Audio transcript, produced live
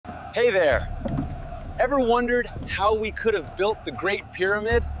Hey there! Ever wondered how we could have built the Great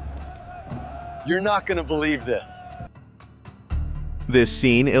Pyramid? You're not gonna believe this. This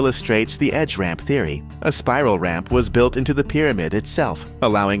scene illustrates the edge ramp theory. A spiral ramp was built into the pyramid itself,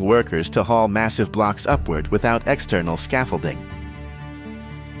 allowing workers to haul massive blocks upward without external scaffolding.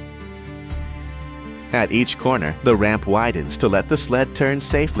 At each corner, the ramp widens to let the sled turn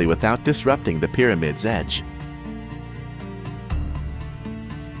safely without disrupting the pyramid's edge.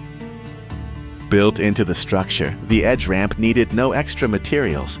 Built into the structure, the edge ramp needed no extra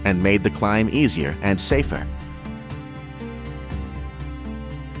materials and made the climb easier and safer.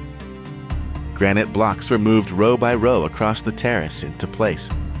 Granite blocks were moved row by row across the terrace into place.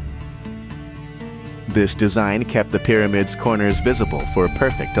 This design kept the pyramid's corners visible for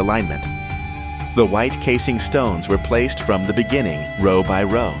perfect alignment. The white casing stones were placed from the beginning, row by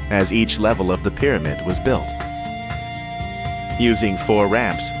row, as each level of the pyramid was built. Using 4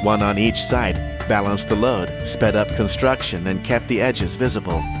 ramps, one on each side, balanced the load, sped up construction, and kept the edges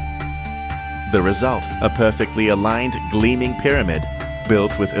visible. The result, a perfectly aligned, gleaming pyramid,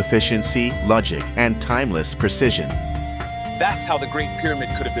 built with efficiency, logic, and timeless precision. That's how the Great Pyramid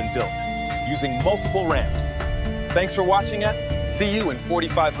could have been built, using multiple ramps. Thanks for watching it. See you in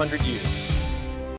 4,500 years.